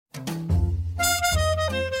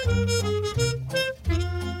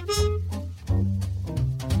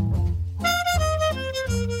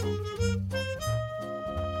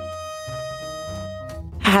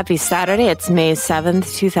Happy Saturday. It's May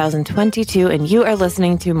 7th, 2022, and you are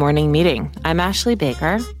listening to Morning Meeting. I'm Ashley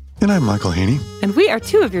Baker. And I'm Michael Haney. And we are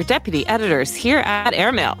two of your deputy editors here at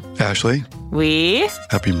Airmail. Ashley.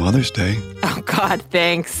 Happy Mother's Day. Oh, God,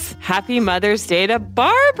 thanks. Happy Mother's Day to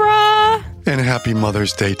Barbara. And happy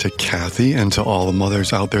Mother's Day to Kathy and to all the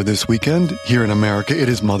mothers out there this weekend. Here in America, it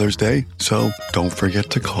is Mother's Day, so don't forget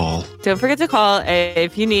to call. Don't forget to call.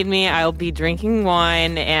 If you need me, I'll be drinking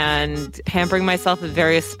wine and pampering myself at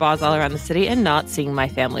various spas all around the city and not seeing my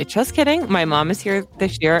family. Just kidding. My mom is here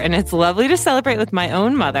this year, and it's lovely to celebrate with my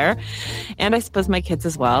own mother, and I suppose my kids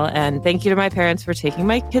as well. And thank you to my parents for taking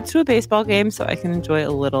my kids to a baseball game so I can enjoy a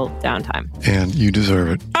little downtime. And you deserve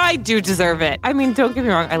it. I do deserve it. I mean, don't get me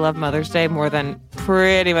wrong. I love Mother's Day more than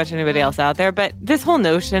pretty much anybody else out there. But this whole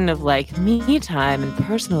notion of like me time and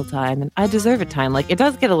personal time and I deserve it time, like it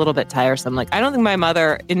does get a little bit tiresome. Like I don't think my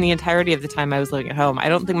mother, in the entirety of the time I was living at home, I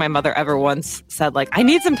don't think my mother ever once said like, I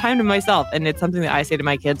need some time to myself. And it's something that I say to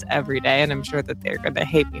my kids every day. And I'm sure that they're going to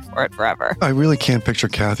hate me for it forever. I really can't picture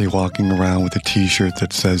Kathy walking around with a t-shirt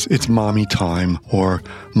that says it's mommy time or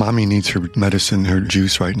mommy needs her medicine, her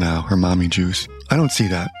juice right now, her mommy juice. I don't see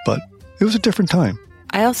that, but it was a different time.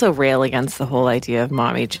 I also rail against the whole idea of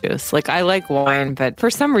mommy juice. Like, I like wine, but for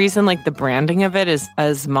some reason, like, the branding of it is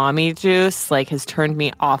as mommy juice, like, has turned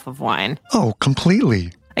me off of wine. Oh,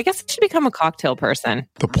 completely. I guess I should become a cocktail person.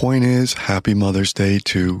 The point is, happy Mother's Day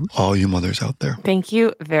to all you mothers out there. Thank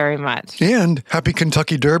you very much. And happy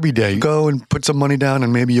Kentucky Derby Day. Go and put some money down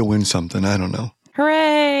and maybe you'll win something. I don't know.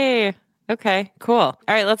 Hooray! Okay, cool. All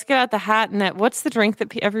right, let's get out the hat and what's the drink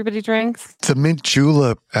that everybody drinks? The mint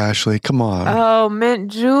julep, Ashley. Come on. Oh, mint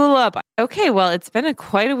julep. Okay, well, it's been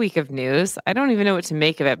quite a week of news. I don't even know what to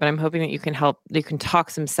make of it, but I'm hoping that you can talk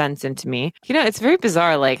some sense into me. You know, it's very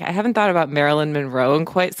bizarre. Like, I haven't thought about Marilyn Monroe in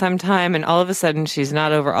quite some time, and all of a sudden she's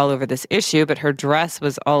not all over this issue, but her dress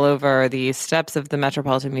was all over the steps of the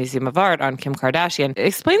Metropolitan Museum of Art on Kim Kardashian.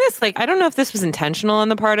 Explain this. Like, I don't know if this was intentional on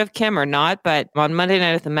the part of Kim or not, but on Monday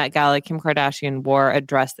night at the Met Gala, Kim Kardashian wore a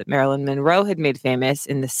dress that Marilyn Monroe had made famous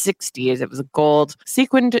in the 60s. It was a gold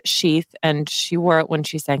sequined sheath, and she wore it when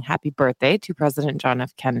she sang Happy Birthday to President John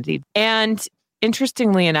F. Kennedy. And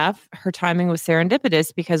interestingly enough, her timing was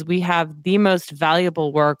serendipitous because we have the most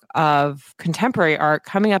valuable work of contemporary art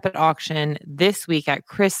coming up at auction this week at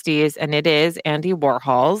Christie's, and it is Andy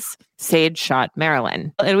Warhol's Sage Shot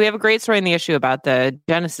Marilyn. And we have a great story in the issue about the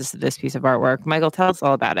genesis of this piece of artwork. Michael, tell us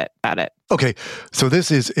all about it. Okay, so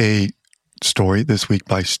this is a story this week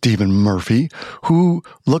by Stephen Murphy, who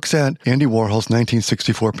looks at Andy Warhol's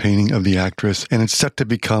 1964 painting of the actress, and it's set to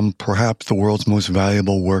become perhaps the world's most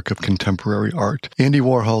valuable work of contemporary art. Andy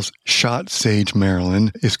Warhol's Shot Sage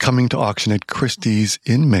Marilyn is coming to auction at Christie's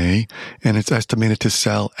in May, and it's estimated to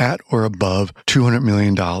sell at or above $200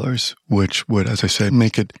 million, which would, as I said,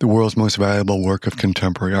 make it the world's most valuable work of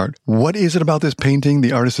contemporary art. What is it about this painting,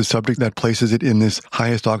 the artist is subject, that places it in this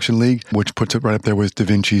highest auction league, which puts it right up there with Da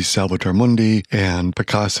Vinci's Salvator Mundi and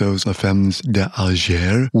Picasso's La Femmes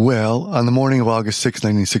d'Alger? Well, on the morning of August 6,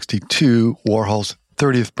 1962, Warhol's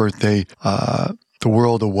 30th birthday, the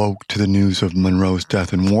world awoke to the news of Monroe's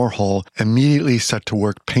death, and Warhol immediately set to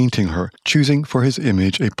work painting her, choosing for his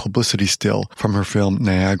image a publicity still from her film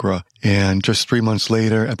Niagara. And just 3 months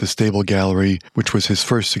later, at the Stable Gallery, which was his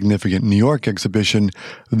first significant New York exhibition,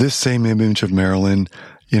 this same image of Marilyn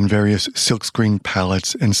in various silkscreen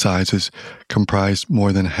palettes and sizes comprised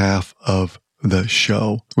more than half of the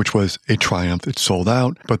show, which was a triumph. It sold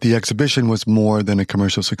out, but the exhibition was more than a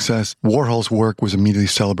commercial success. Warhol's work was immediately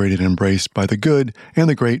celebrated and embraced by the good and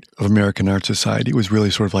the great of American art society. It was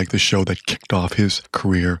really sort of like the show that kicked off his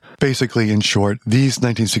career. Basically, in short, these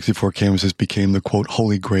 1964 canvases became the, quote,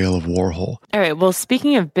 holy grail of Warhol. All right, well,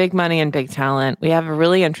 speaking of big money and big talent, we have a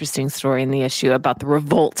really interesting story in the issue about the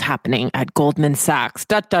revolt happening at Goldman Sachs.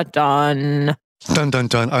 Dun, dun, dun. Dun, dun,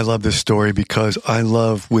 dun. I love this story because I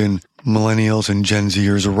love when millennials and Gen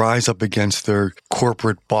Zers rise up against their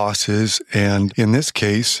corporate bosses. And in this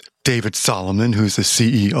case, David Solomon, who's the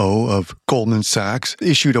CEO of Goldman Sachs,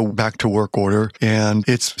 issued a back-to-work order, and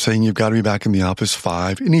it's saying you've got to be back in the office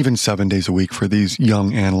 5 and even 7 days a week for these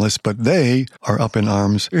young analysts, but they are up in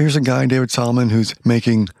arms. Here's a guy, David Solomon, who's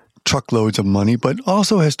making truckloads of money, but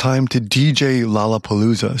also has time to DJ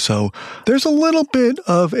Lollapalooza. So there's a little bit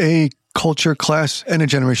of a culture clash and a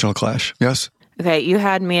generational clash, yes? Okay, you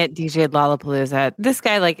had me at DJ Lollapalooza. This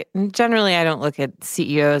guy, like, generally I don't look at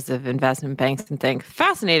CEOs of investment banks and think,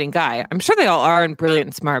 fascinating guy. I'm sure they all are and brilliant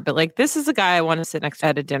and smart, but like, this is a guy I want to sit next to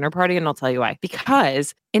at a dinner party, and I'll tell you why.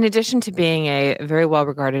 Because in addition to being a very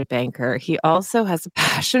well-regarded banker, he also has a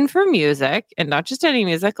passion for music, and not just any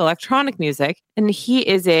music, electronic music. And he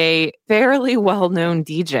is a fairly well-known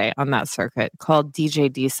DJ on that circuit called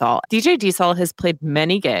DJ D-Sol. DJ D-Sol has played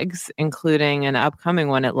many gigs, including an upcoming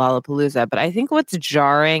one at Lollapalooza. But I think what's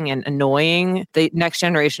jarring and annoying the next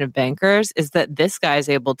generation of bankers is that this guy is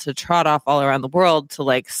able to trot off all around the world to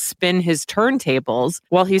like spin his turntables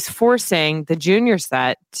while he's forcing the junior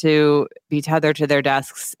set to be tethered to their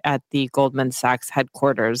desks at the Goldman Sachs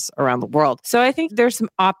headquarters around the world. So I think there's some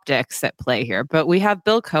optics at play here. But we have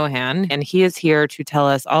Bill Cohan, and he is here to tell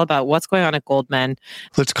us all about what's going on at Goldman.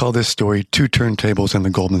 Let's call this story Two Turntables and the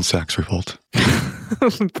Goldman Sachs Revolt.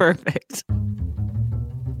 Perfect.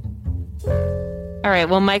 All right.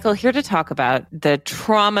 Well, Michael, here to talk about the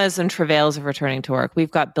traumas and travails of returning to work,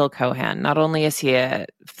 we've got Bill Cohan. Not only is he a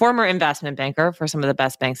former investment banker for some of the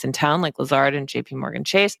best banks in town, like Lazard and JP Morgan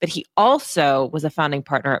Chase, but he also was a founding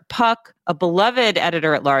partner at Puck, a beloved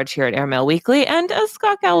editor at large here at Airmail Weekly, and as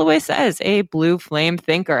Scott Galloway says, a blue flame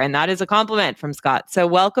thinker. And that is a compliment from Scott. So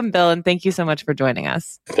welcome, Bill, and thank you so much for joining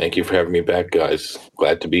us. Thank you for having me back, guys.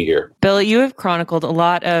 Glad to be here. Bill, you have chronicled a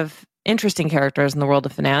lot of interesting characters in the world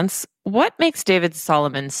of finance. What makes David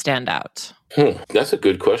Solomon stand out? That's a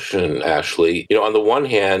good question, Ashley. On the one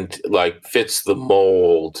hand, like fits the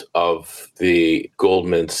mold of the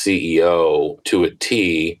Goldman CEO to a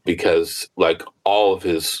T because like all of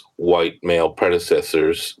his white male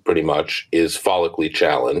predecessors pretty much is follically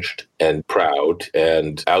challenged and proud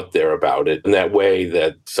and out there about it in that way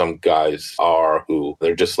that some guys are who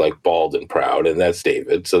they're just like bald and proud. And that's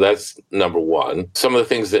David. So that's number one. Some of the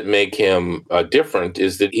things that make him different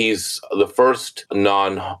is that he's the first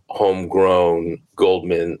non-homegrown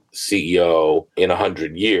Goldman CEO in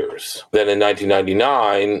 100 years. Then in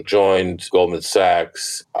 1999, joined Goldman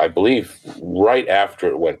Sachs, I believe, right after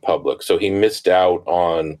it went public. So he missed out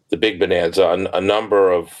on the big bonanza. A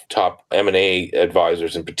number of top M&A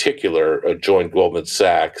advisors in particular joined Goldman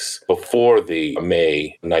Sachs before the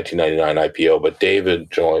May 1999 IPO, but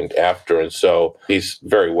David joined after. And so he's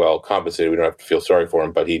very well compensated. We don't have to feel sorry for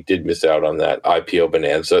him, but he did miss out on that IPO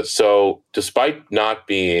bonanza. So despite not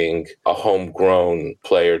being a homegrown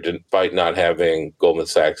player, despite not having Goldman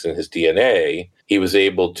Sachs in his DNA, he was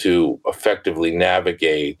able to effectively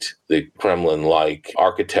navigate the Kremlin-like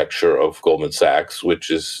architecture of Goldman Sachs, which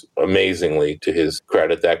is amazingly to his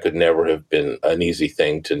credit. That could never have been an easy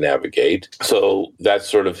thing to navigate. So that's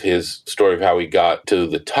sort of his story of how he got to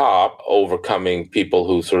the top, overcoming people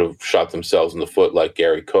who sort of shot themselves in the foot, like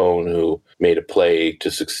Gary Cohn, who made a play to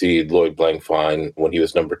succeed Lloyd Blankfein when he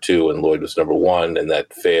was number 2 and Lloyd was number 1, and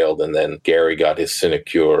that failed. And then Gary got his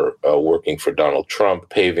sinecure working for Donald Trump,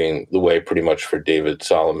 paving the way pretty much for David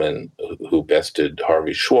Solomon, who bested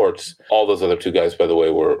Harvey Schwartz. All those other two guys, by the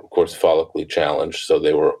way, were, of course, follically challenged, so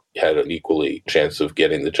they had an equally chance of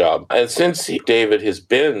getting the job. And since David has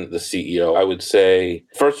been the CEO, I would say,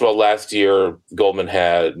 first of all, last year, Goldman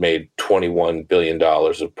had made $21 billion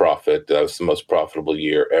of profit. That was the most profitable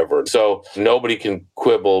year ever. So nobody can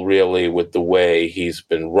quibble really with the way he's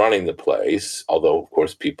been running the place, although, of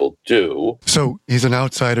course, people do. So he's an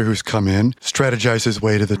outsider who's come in, strategized his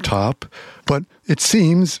way to the top. But it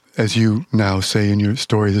seems, as you now say in your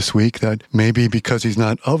story this week, that maybe because he's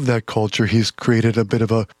not of that culture, he's created a bit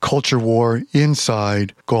of a culture war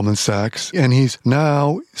inside Goldman Sachs. And he's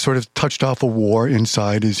now sort of touched off a war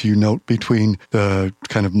inside, as you note, between the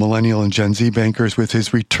kind of millennial and Gen Z bankers with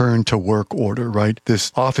his return to work order, right?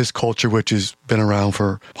 This office culture, which has been around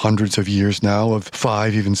for hundreds of years now, of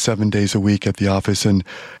 5, even 7 days a week at the office. And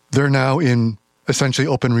they're now in essentially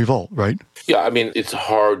open revolt, right? Yeah, I mean, it's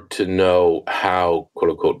hard to know how, quote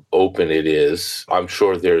unquote, open it is. I'm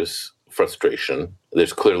sure there's frustration.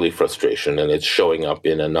 There's clearly frustration, and it's showing up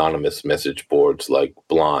in anonymous message boards like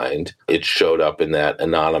Blind. It showed up in that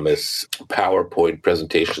anonymous PowerPoint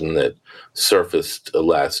presentation that surfaced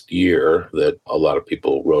last year that a lot of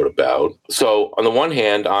people wrote about. So on the one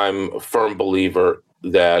hand, I'm a firm believer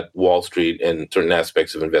that Wall Street and certain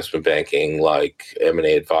aspects of investment banking like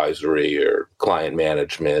M&A advisory or client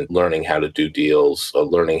management, learning how to do deals,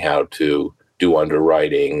 learning how to do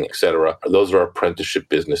underwriting, et cetera. Those are apprenticeship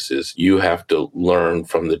businesses. You have to learn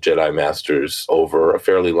from the Jedi Masters over a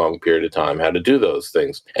fairly long period of time how to do those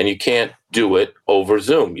things. And you can't do it over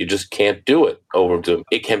Zoom. You just can't do it over Zoom.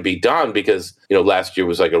 It can be done because, last year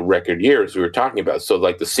was like a record year, as we were talking about. So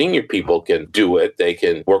like the senior people can do it. They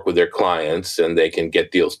can work with their clients and they can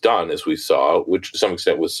get deals done, as we saw, which to some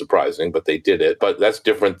extent was surprising, but they did it. But that's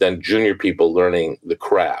different than junior people learning the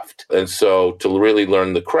craft. And so to really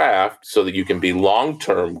learn the craft so that you can be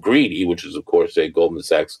long-term greedy, which is, of course, a Goldman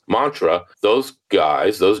Sachs mantra, those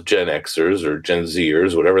guys, those Gen Xers or Gen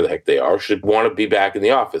Zers, whatever the heck they are, should want to be back in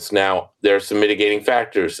the office. Now, there are some mitigating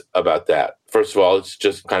factors about that. First of all, it's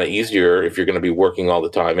just kind of easier if you're going to be working all the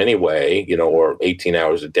time anyway, or 18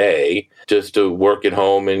 hours a day, just to work at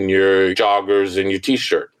home in your joggers and your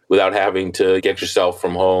T-shirt without having to get yourself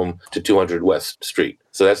from home to 200 West Street.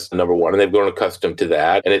 So that's number one. And they've grown accustomed to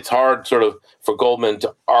that. And it's hard sort of for Goldman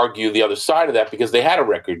to argue the other side of that because they had a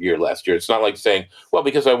record year last year. It's not like saying, well,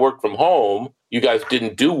 because I worked from home, you guys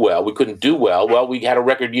didn't do well. We couldn't do well. Well, we had a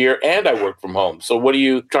record year and I worked from home. So what are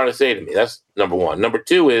you trying to say to me? That's number one. Number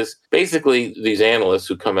two is basically these analysts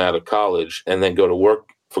who come out of college and then go to work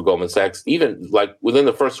for Goldman Sachs, even like within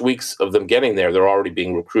the first weeks of them getting there, they're already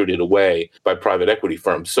being recruited away by private equity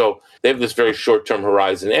firms. So they have this very short-term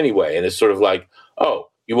horizon anyway. And it's sort of like, oh,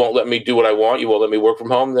 you won't let me do what I want? You won't let me work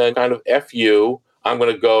from home? Then kind of F you, I'm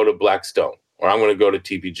going to go to Blackstone, or I'm going to go to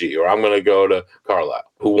TPG, or I'm going to go to Carlyle,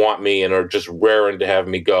 who want me and are just raring to have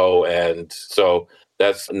me go. And so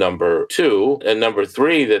that's number two. And number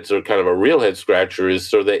three, that's a kind of a real head scratcher, is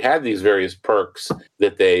so they had these various perks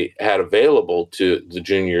that they had available to the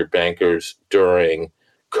junior bankers during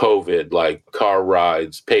COVID, like car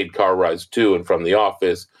rides, paid car rides to and from the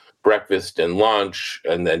office, breakfast and lunch,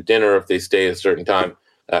 and then dinner if they stay a certain time,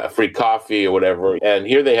 free coffee or whatever. And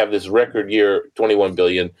here they have this record year, $21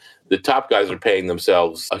 billion. The top guys are paying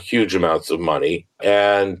themselves a huge amounts of money.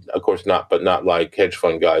 And of course, not like hedge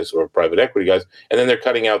fund guys or private equity guys. And then they're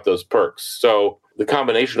cutting out those perks. So the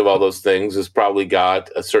combination of all those things has probably got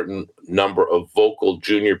a certain number of vocal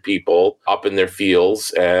junior people up in their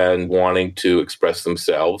fields and wanting to express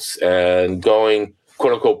themselves and going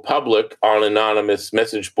quote unquote public on anonymous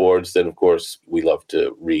message boards that, of course, we love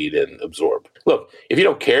to read and absorb. Look, if you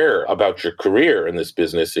don't care about your career in this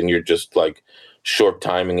business and you're just like short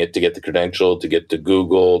timing it to get the credential, to get to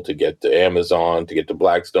Google, to get to Amazon, to get to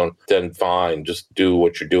Blackstone, then fine, just do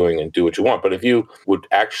what you're doing and do what you want. But if you would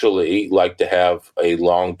actually like to have a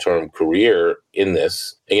long-term career in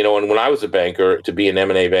this, and when I was a banker, to be an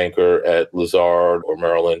M&A banker at Lazard or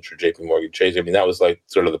Merrill Lynch or JP Morgan Chase, that was like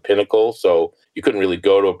sort of the pinnacle. So you couldn't really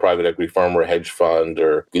go to a private equity firm or a hedge fund,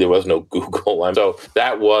 or there was no Google. So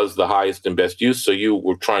that was the highest and best use. So you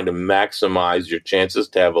were trying to maximize your chances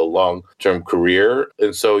to have a long-term career.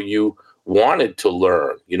 And so you wanted to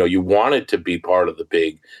learn, you wanted to be part of the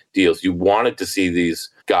big deals. You wanted to see these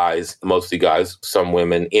guys, mostly guys, some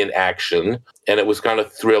women, in action. And it was kind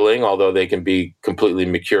of thrilling, although they can be completely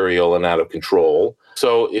mercurial and out of control.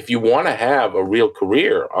 So if you want to have a real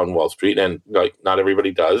career on Wall Street, and like not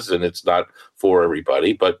everybody does, and it's not for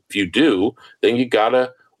everybody, but if you do, then you got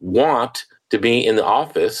to want to be in the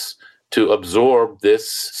office to absorb this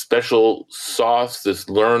special sauce, this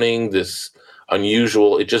learning, this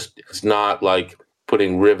unusual. It's not like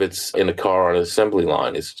putting rivets in a car on an assembly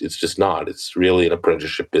line. It's just not. It's really an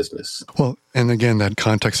apprenticeship business. Well, and again, that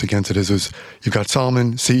context against it is you've got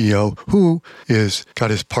Salman, CEO, who is got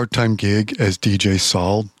his part-time gig as DJ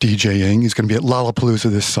Saul, DJing. He's going to be at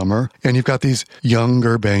Lollapalooza this summer. And you've got these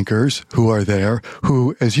younger bankers who are there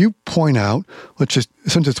who, as you point out,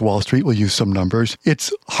 since it's Wall Street, we'll use some numbers.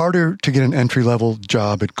 It's harder to get an entry-level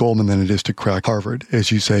job at Goldman than it is to crack Harvard.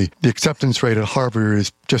 As you say, the acceptance rate at Harvard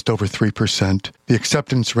is just over 3%. The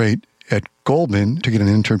acceptance rate at Goldman to get an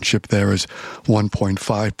internship there is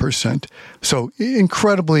 1.5%. So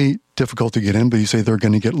incredibly difficult to get in, but you say they're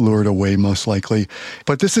going to get lured away most likely.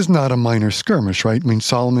 But this is not a minor skirmish, right?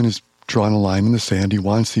 Solomon has drawn a line in the sand. He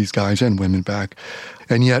wants these guys and women back.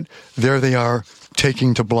 And yet there they are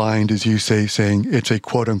taking to blind, as you say, saying it's a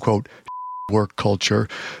quote-unquote work culture,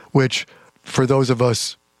 which for those of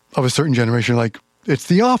us of a certain generation, like, it's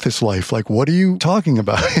the office life. Like, what are you talking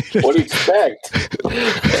about? What do you expect?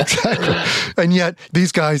 Exactly. And yet,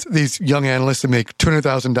 these guys, these young analysts that make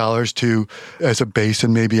 $200,000 as a base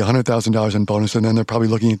and maybe $100,000 in bonus, and then they're probably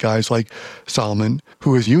looking at guys like Solomon,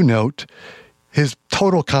 who, as you note, his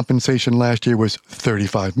total compensation last year was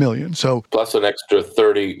 $35 million. So plus an extra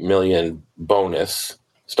 $30 million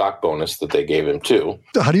stock bonus that they gave him too.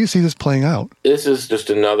 How do you see this playing out? This is just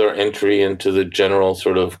another entry into the general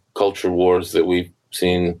sort of culture wars that we've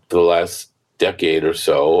seen for the last decade or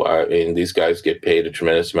so. These guys get paid a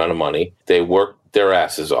tremendous amount of money. They work their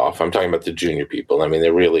asses off. I'm talking about the junior people.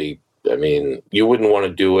 They really I mean, you wouldn't want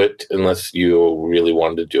to do it unless you really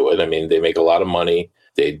wanted to do it. I mean, they make a lot of money.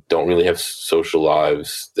 They don't really have social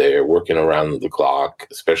lives. They're working around the clock,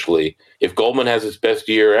 especially if Goldman has its best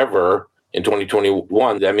year ever in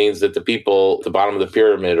 2021. That means that the people at the bottom of the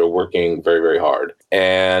pyramid are working very, very hard.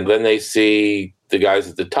 And then they see the guys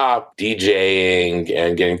at the top DJing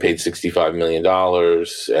and getting paid $65 million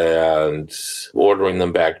and ordering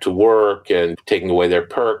them back to work and taking away their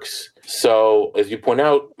perks. So, as you point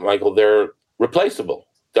out, Michael, they're replaceable.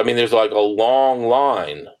 I mean, there's like a long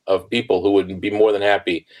line of people who would be more than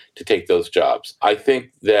happy to take those jobs. I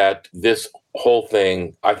think that this whole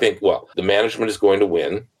thing, the management is going to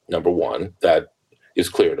win, number one. That is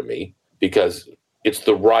clear to me because it's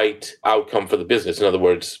the right outcome for the business. In other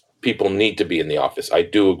words, people need to be in the office. I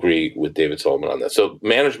do agree with David Solomon on that. So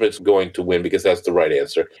management's going to win because that's the right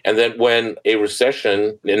answer. And then when a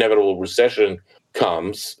recession, inevitable recession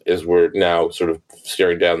comes, as we're now sort of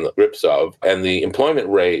staring down the grips of, and the unemployment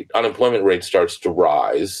rate starts to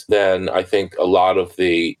rise, then I think a lot of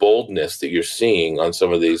the boldness that you're seeing on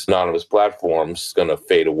some of these anonymous platforms is going to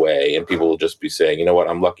fade away, and people will just be saying, you know what,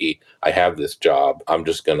 I'm lucky I have this job. I'm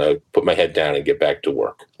just going to put my head down and get back to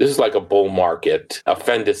work. This is like a bull market, a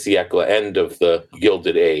fin de siècle, end of the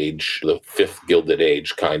Gilded Age, the fifth Gilded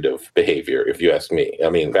Age kind of behavior, if you ask me. I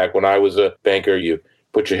mean, back when I was a banker, you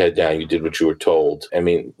put your head down, you did what you were told. I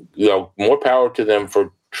mean, more power to them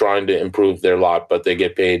for trying to improve their lot, but they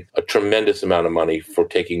get paid a tremendous amount of money for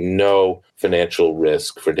taking no financial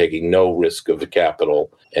risk, for taking no risk of the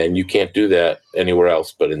capital. And you can't do that anywhere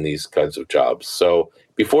else but in these kinds of jobs. So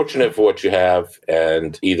be fortunate for what you have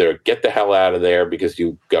and either get the hell out of there because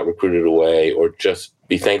you got recruited away, or just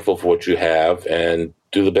be thankful for what you have and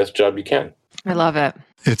do the best job you can. I love it.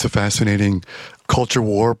 It's a fascinating culture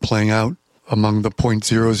war playing out among the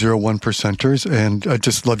 0.001 percenters. And I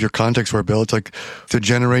just love your context for it, Bill. It's like the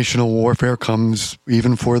generational warfare comes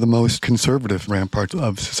even for the most conservative ramparts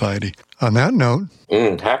of society. On that note.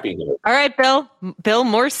 Happy note. All right, Bill. Bill,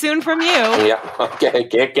 more soon from you. Yeah, okay.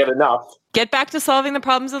 Can't get enough. Get back to solving the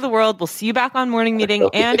problems of the world. We'll see you back on Morning Meeting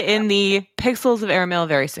and in the Pixels of Airmail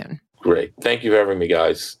very soon. Great. Thank you for having me,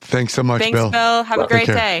 guys. Thanks so much, Bill. Thanks, Bill. Have a great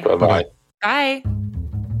day. Bye-bye. Bye.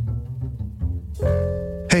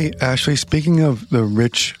 Hey, Ashley, speaking of the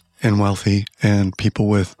rich and wealthy and people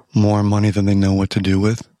with more money than they know what to do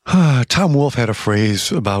with, Tom Wolfe had a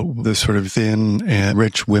phrase about the sort of thin and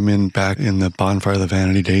rich women back in the Bonfire of the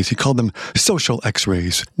Vanity days. He called them social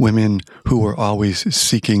X-rays, women who were always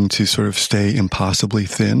seeking to sort of stay impossibly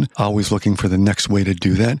thin, always looking for the next way to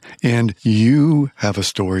do that. And you have a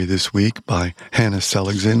story this week by Hannah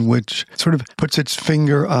Seligson, which sort of puts its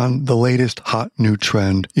finger on the latest hot new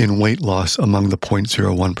trend in weight loss among the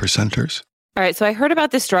 0.01 percenters. All right, so I heard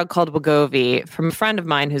about this drug called Wegovy from a friend of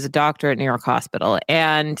mine who's a doctor at New York Hospital,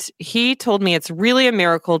 and he told me it's really a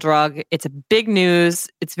miracle drug. It's a big news.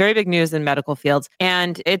 It's very big news in medical fields,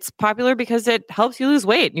 and it's popular because it helps you lose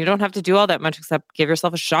weight. You don't have to do all that much except give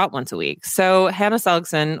yourself a shot once a week. So Hannah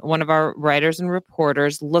Seligson, one of our writers and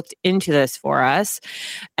reporters, looked into this for us,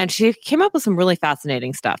 and she came up with some really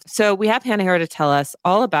fascinating stuff. So we have Hannah here to tell us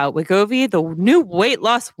all about Wegovy, the new weight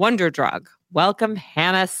loss wonder drug. Welcome,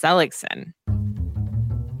 Hannah Seligson.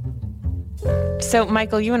 So,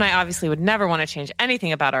 Michael, you and I obviously would never want to change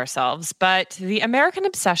anything about ourselves, but the American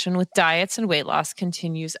obsession with diets and weight loss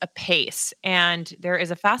continues apace. And there is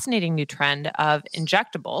a fascinating new trend of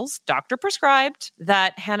injectables, doctor prescribed,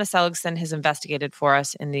 that Hannah Seligson has investigated for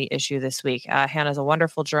us in the issue this week. Hannah's a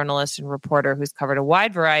wonderful journalist and reporter who's covered a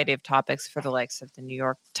wide variety of topics for the likes of the New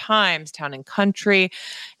York Times, Town and Country,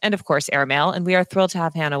 and of course, Airmail. And we are thrilled to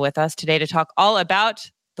have Hannah with us today to talk all about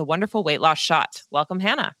the wonderful weight loss shot. Welcome,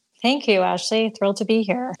 Hannah. Thank you, Ashley. Thrilled to be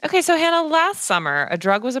here. Okay, so Hannah, last summer, a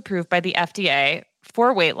drug was approved by the FDA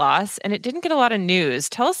for weight loss, and it didn't get a lot of news.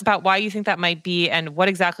 Tell us about why you think that might be and what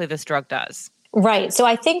exactly this drug does. Right. So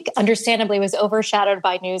I think understandably it was overshadowed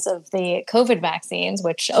by news of the COVID vaccines,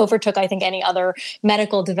 which overtook, I think, any other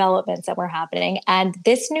medical developments that were happening. And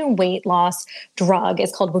this new weight loss drug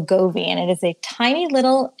is called Wegovy, and it is a tiny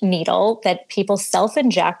little needle that people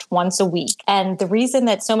self-inject once a week. And the reason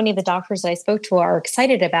that so many of the doctors that I spoke to are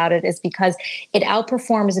excited about it is because it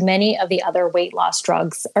outperforms many of the other weight loss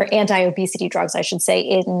drugs, or anti-obesity drugs, I should say,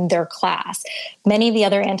 in their class. Many of the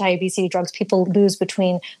other anti-obesity drugs, people lose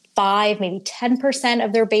between 5, maybe 10%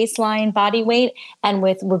 of their baseline body weight. And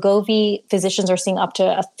with Wegovy, physicians are seeing up to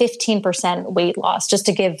a 15% weight loss. Just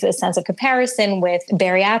to give a sense of comparison with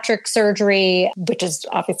bariatric surgery, which is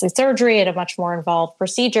obviously surgery and a much more involved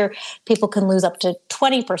procedure, people can lose up to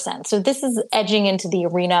 20%. So this is edging into the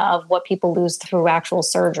arena of what people lose through actual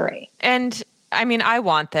surgery. And I mean, I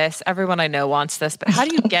want this. Everyone I know wants this, but how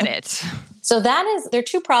do you get it? So there are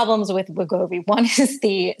two problems with Wegovy. One is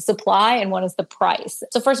the supply and one is the price.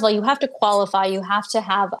 So first of all, you have to qualify. You have to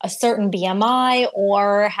have a certain BMI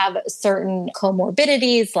or have certain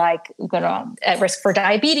comorbidities like at risk for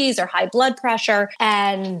diabetes or high blood pressure.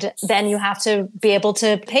 And then you have to be able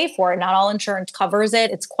to pay for it. Not all insurance covers it.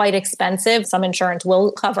 It's quite expensive. Some insurance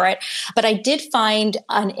will cover it. But I did find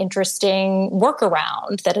an interesting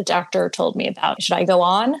workaround that a doctor told me about. Should I go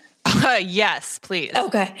on? Yes, please.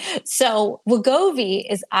 Okay. So Wegovy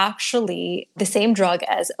is actually the same drug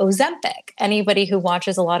as Ozempic. Anybody who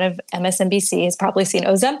watches a lot of MSNBC has probably seen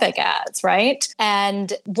Ozempic ads, right?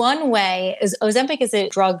 And one way is Ozempic is a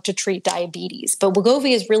drug to treat diabetes, but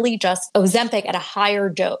Wegovy is really just Ozempic at a higher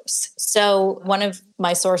dose. So one of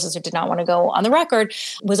my sources who did not want to go on the record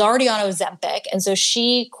was already on Ozempic. And so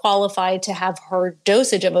she qualified to have her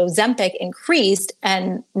dosage of Ozempic increased,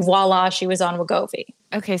 and voila, she was on Wegovy.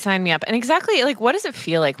 Okay, sign me up. And exactly, like, what does it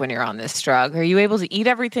feel like when you're on this drug? Are you able to eat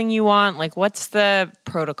everything you want? Like, what's the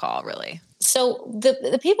protocol, really? So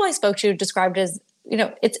the people I spoke to described it as,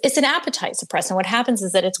 it's an appetite suppressant. What happens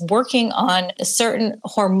is that it's working on a certain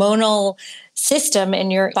hormonal system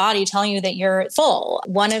in your body telling you that you're full.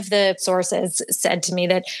 One of the sources said to me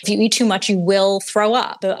that if you eat too much, you will throw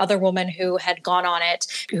up. The other woman who had gone on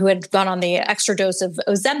the extra dose of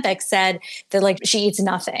Ozempic said that she eats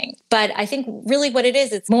nothing. But I think really what it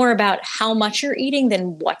is, it's more about how much you're eating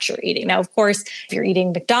than what you're eating. Now, of course, if you're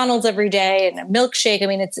eating McDonald's every day and a milkshake, I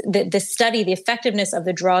mean, it's the study, the effectiveness of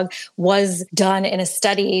the drug was done in a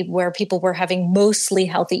study where people were having mostly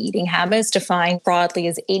healthy eating habits, defined broadly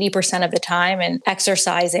as 80% of the time, and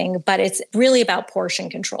exercising, but it's really about portion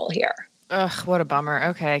control here. Ugh, what a bummer.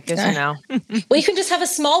 Okay, good to know. Well, you can just have a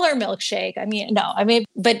smaller milkshake.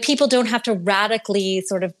 But people don't have to radically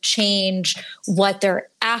sort of change what they're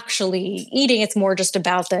actually eating. It's more just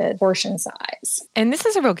about the portion size. And this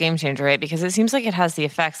is a real game changer, right? Because it seems like it has the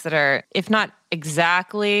effects that are, if not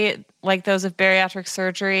exactly like those of bariatric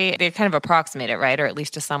surgery, they kind of approximate it, right? Or at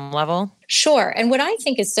least to some level. Sure. And what I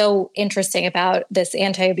think is so interesting about this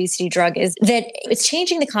anti-obesity drug is that it's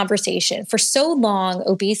changing the conversation. For so long,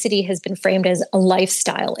 obesity has been framed as a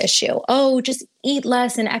lifestyle issue. Oh, just eat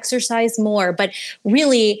less and exercise more. But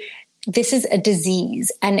really, this is a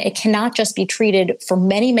disease, and it cannot just be treated for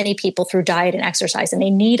many, many people through diet and exercise, and they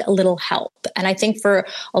need a little help. And I think for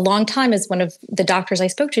a long time, as one of the doctors I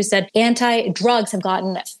spoke to said, anti-drugs have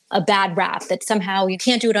gotten a bad rap, that somehow you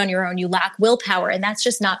can't do it on your own, you lack willpower. And that's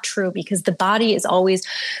just not true, because the body is always,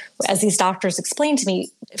 as these doctors explained to me,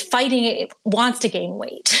 fighting it, wants to gain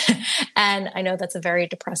weight. And I know that's a very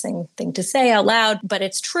depressing thing to say out loud, but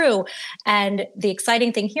it's true. And the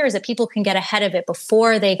exciting thing here is that people can get ahead of it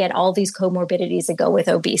before they get all these comorbidities that go with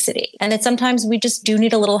obesity. And that sometimes we just do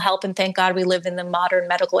need a little help. And thank God we live in the modern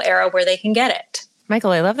medical era where they can get it.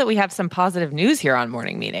 Michael, I love that we have some positive news here on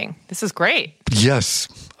Morning Meeting. This is great. Yes.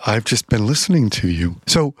 I've just been listening to you.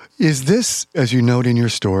 So is this, as you note in your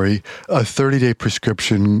story, a 30-day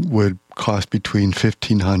prescription would cost between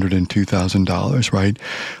 $1,500 and $2,000, right?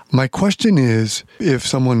 My question is, if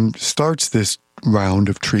someone starts this round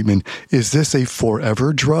of treatment, is this a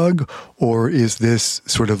forever drug, or is this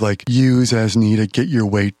sort of like use as needed, get your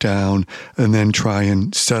weight down, and then try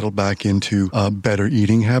and settle back into better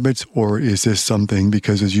eating habits? Or is this something,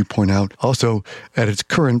 because as you point out, also at its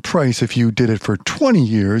current price, if you did it for 20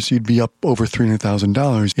 years, you'd be up over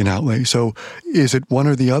 $300,000 in outlay. So is it one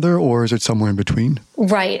or the other, or is it somewhere in between?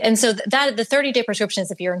 Right. And so that the 30-day prescription is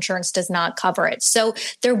if your insurance does not cover it. So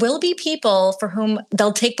there will be people for whom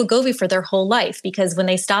they'll take Wegovy for their whole life, because when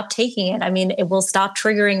they stop taking it, I mean, it will stop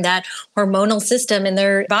triggering that hormonal system in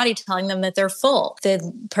their body telling them that they're full.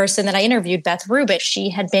 The person that I interviewed, Beth Rubit, she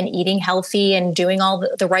had been eating healthy and doing all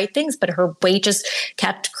the right things, but her weight just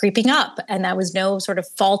kept creeping up. And that was no sort of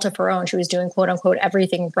fault of her own. She was doing, quote unquote,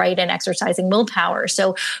 everything right and exercising willpower.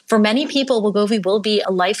 So for many people, Wegovy will be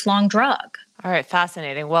a lifelong drug. All right.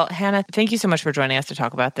 Fascinating. Well, Hannah, thank you so much for joining us to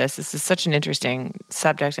talk about this. This is such an interesting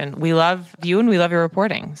subject, and we love you and we love your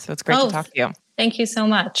reporting. So it's great to talk to you. Thank you so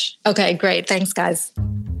much. Okay, great. Thanks, guys.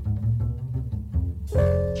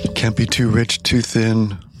 Can't be too rich, too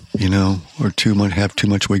thin, or have too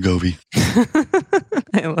much Wegovy.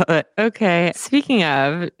 I love it. Okay. Speaking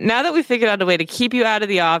of, now that we figured out a way to keep you out of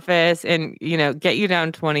the office and, get you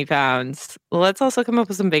down 20 pounds, let's also come up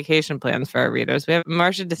with some vacation plans for our readers. We have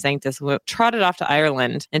Marcia DeSanctis, who trotted off to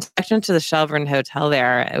Ireland and checked into the Shelburne Hotel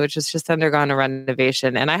there, which has just undergone a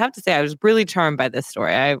renovation. And I have to say, I was really charmed by this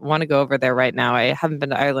story. I want to go over there right now. I haven't been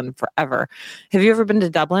to Ireland forever. Have you ever been to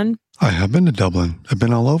Dublin? I have been to Dublin. I've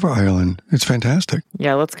been all over Ireland. It's fantastic.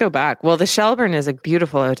 Yeah, let's go back. Well, the Shelburne is a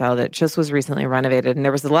beautiful hotel that just was recently renovated, and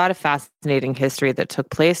there was a lot of fascinating history that took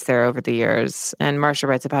place there over the years. And Marcia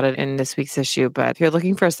writes about it in this week's issue. But if you're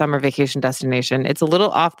looking for a summer vacation destination, it's a little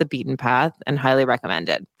off the beaten path and highly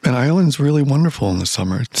recommended. And Ireland's really wonderful in the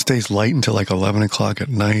summer. It stays light until like 11 o'clock at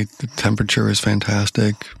night. The temperature is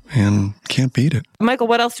fantastic and can't beat it. Michael,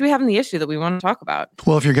 what else do we have in the issue that we want to talk about?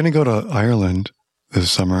 Well, if you're going to go to Ireland this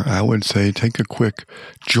summer, I would say take a quick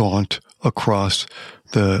jaunt across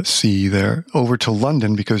the sea there over to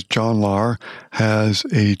London, because John Lahr has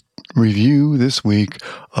a review this week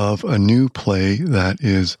of a new play that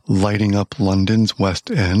is lighting up London's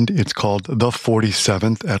West End. It's called The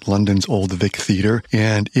 47th at London's Old Vic Theatre,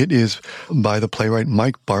 and it is by the playwright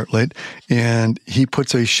Mike Bartlett, and he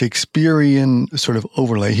puts a Shakespearean sort of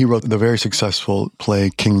overlay. He wrote the very successful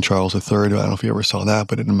play King Charles III. I don't know if you ever saw that,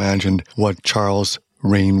 but it imagined what Charles'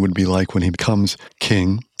 reign would be like when he becomes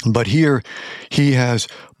king. But here he has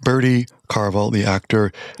Bertie Carvel, the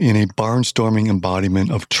actor, in a barnstorming embodiment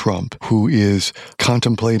of Trump, who is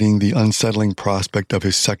contemplating the unsettling prospect of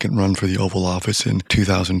his second run for the Oval Office in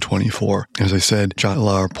 2024. As I said, John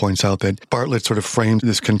Lahr points out that Bartlett sort of framed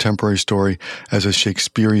this contemporary story as a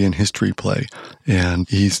Shakespearean history play, and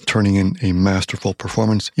he's turning in a masterful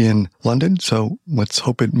performance in London. So let's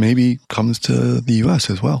hope it maybe comes to the U.S.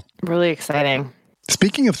 as well. Really exciting.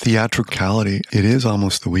 Speaking of theatricality, it is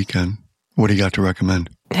almost the weekend. What do you got to recommend?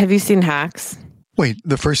 Have you seen Hacks? Wait,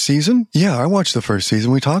 the first season? Yeah, I watched the first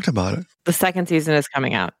season. We talked about it. The second season is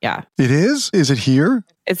coming out. Yeah. It is? Is it here?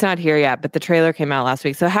 It's not here yet, but the trailer came out last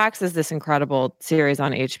week. So Hacks is this incredible series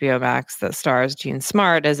on HBO Max that stars Jean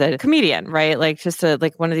Smart as a comedian, right? Like just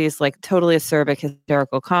one of these like totally acerbic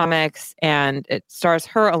hysterical comics. And it stars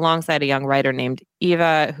her alongside a young writer named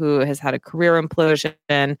Eva, who has had a career implosion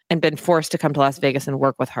and been forced to come to Las Vegas and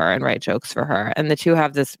work with her and write jokes for her. And the two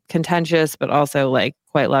have this contentious, but also like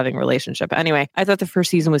quite loving relationship. Anyway, I thought the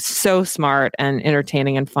first season was so smart and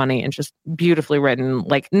entertaining and funny and just beautifully written,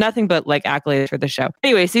 like nothing but like accolades for the show.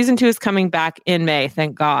 Anyway, season 2 is coming back in May.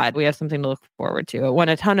 Thank God. We have something to look forward to. It won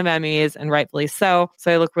a ton of Emmys, and rightfully so.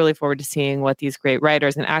 So I look really forward to seeing what these great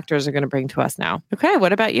writers and actors are going to bring to us now. Okay,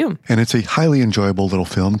 what about you? And it's a highly enjoyable little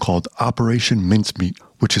film called Operation Mincemeat,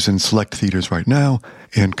 which is in select theaters right now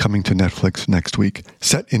and coming to Netflix next week.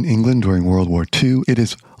 Set in England during World War II, it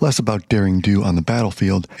is less about daring do on the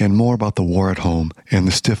battlefield and more about the war at home and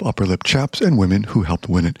the stiff upper-lip chaps and women who helped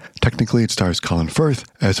win it. Technically, it stars Colin Firth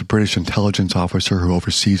as a British intelligence officer who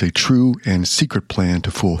oversees a true and secret plan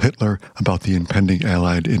to fool Hitler about the impending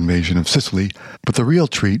Allied invasion of Sicily. But the real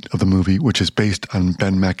treat of the movie, which is based on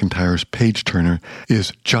Ben McIntyre's Page Turner,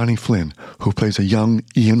 is Johnny Flynn, who plays a young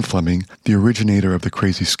Ian Fleming, the originator of the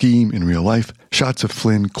crazy scheme in real life. Shots of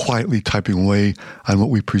Flynn quietly typing away on what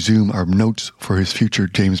we presume are notes for his future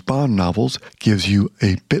James Bond novels gives you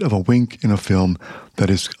a bit of a wink in a film that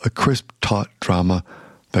is a crisp, taut drama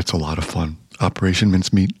that's a lot of fun. Operation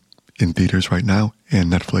Mincemeat in theaters right now and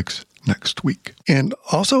Netflix next week. And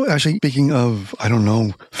also, actually, speaking of,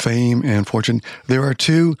 fame and fortune, there are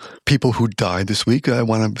two people who died this week I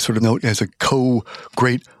want to sort of note as a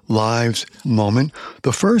great lives moment.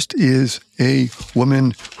 The first is a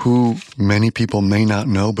woman who many people may not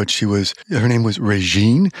know, but her name was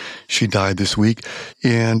Regine. She died this week,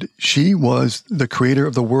 and she was the creator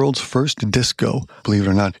of the world's first disco, believe it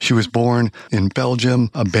or not. She was born in Belgium,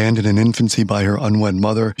 abandoned in infancy by her unwed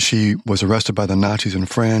mother. She was arrested by the Nazis in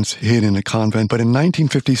France, hid in a convent. But in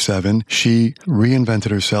 1957, she reinvented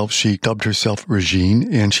herself. She dubbed herself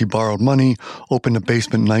Regine, and she borrowed money, opened a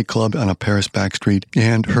basement nightclub on a Paris back street,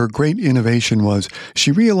 and her great innovation was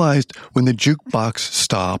she realized when the jukebox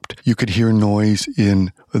stopped, you could hear noise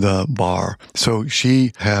in the bar. So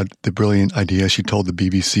she had the brilliant idea, she told the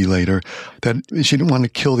BBC later, that she didn't want to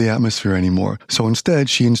kill the atmosphere anymore. So instead,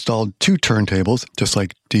 she installed 2 turntables, just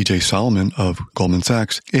like DJ Solomon of Goldman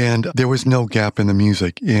Sachs, and there was no gap in the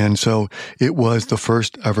music. And so it was the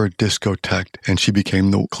first ever discotheque, and she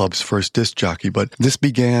became the club's first disc jockey. But this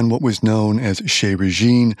began what was known as Chez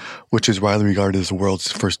Regine, which is widely regarded as the world's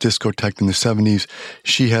first discotheque in the 70s.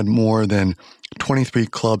 She had more than 23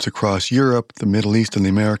 clubs across Europe, the Middle East, and the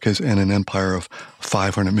Americas, and an empire of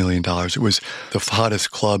 $500 million. It was the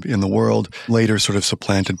hottest club in the world, later sort of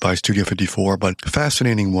supplanted by Studio 54, but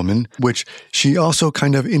fascinating woman, which she also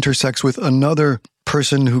kind of intersects with another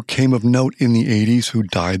person who came of note in the 80s who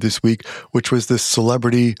died this week, which was the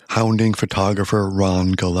celebrity hounding photographer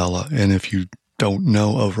Ron Galella. And if you don't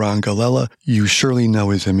know of Ron Galella, you surely know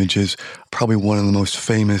his images. Probably one of the most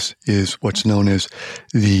famous is what's known as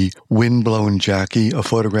the Windblown Jackie, a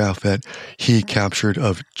photograph that he captured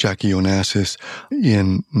of Jackie Onassis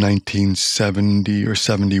in 1970 or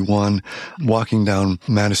 71, walking down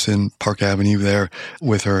Madison Park Avenue there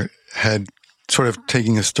with her head sort of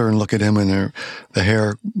taking a stern look at him and the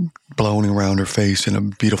hair blowing around her face in a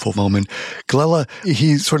beautiful moment. Galella,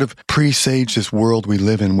 he sort of presaged this world we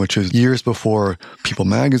live in, which is years before People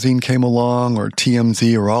magazine came along or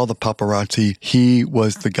TMZ or all the paparazzi. He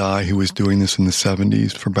was the guy who was doing this in the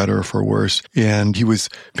 70s, for better or for worse. And he was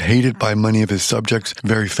hated by many of his subjects.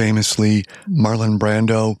 Very famously, Marlon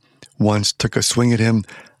Brando once took a swing at him,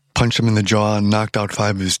 punched him in the jaw and knocked out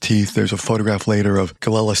 5 of his teeth. There's a photograph later of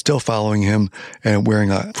Galella still following him and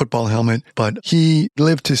wearing a football helmet. But he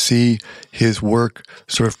lived to see his work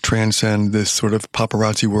sort of transcend this sort of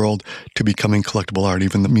paparazzi world to becoming collectible art.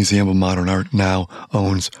 Even the Museum of Modern Art now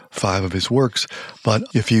owns 5 of his works. But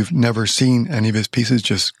if you've never seen any of his pieces,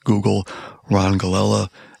 just Google Ron Galella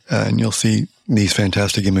and you'll see these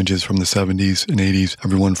fantastic images from the 70s and 80s,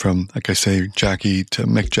 everyone from, like I say, Jackie to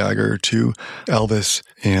Mick Jagger to Elvis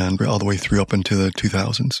and all the way through up into the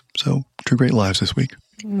 2000s. So 2 great lives this week.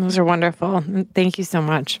 Those are wonderful. Thank you so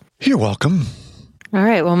much. You're welcome. All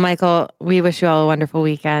right. Well, Michael, we wish you all a wonderful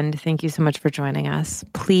weekend. Thank you so much for joining us.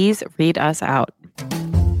 Please read us out.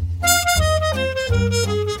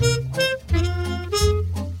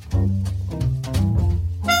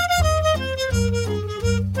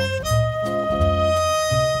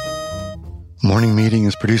 Morning Meeting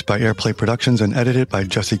is produced by Airplay Productions and edited by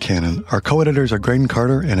Jesse Cannon. Our co-editors are Graydon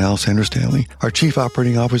Carter and Alessandra Stanley. Our Chief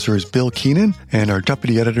Operating Officer is Bill Keenan, and our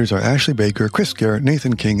Deputy Editors are Ashley Baker, Chris Garrett,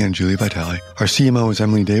 Nathan King, and Julie Vitale. Our CMO is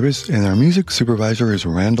Emily Davis, and our Music Supervisor is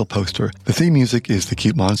Randall Poster. The theme music is The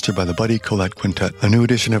Cute Monster by the Buddy Collette Quintet. A new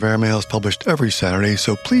edition of Airmail is published every Saturday,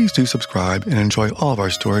 so please do subscribe and enjoy all of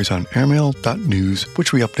our stories on airmail.news,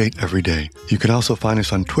 which we update every day. You can also find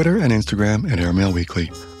us on Twitter and Instagram at Airmail Weekly.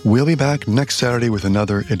 We'll be back next Saturday with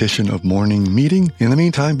another edition of Morning Meeting. In the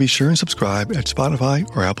meantime, be sure and subscribe at Spotify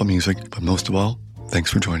or Apple Music. But most of all, thanks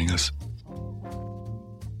for joining us.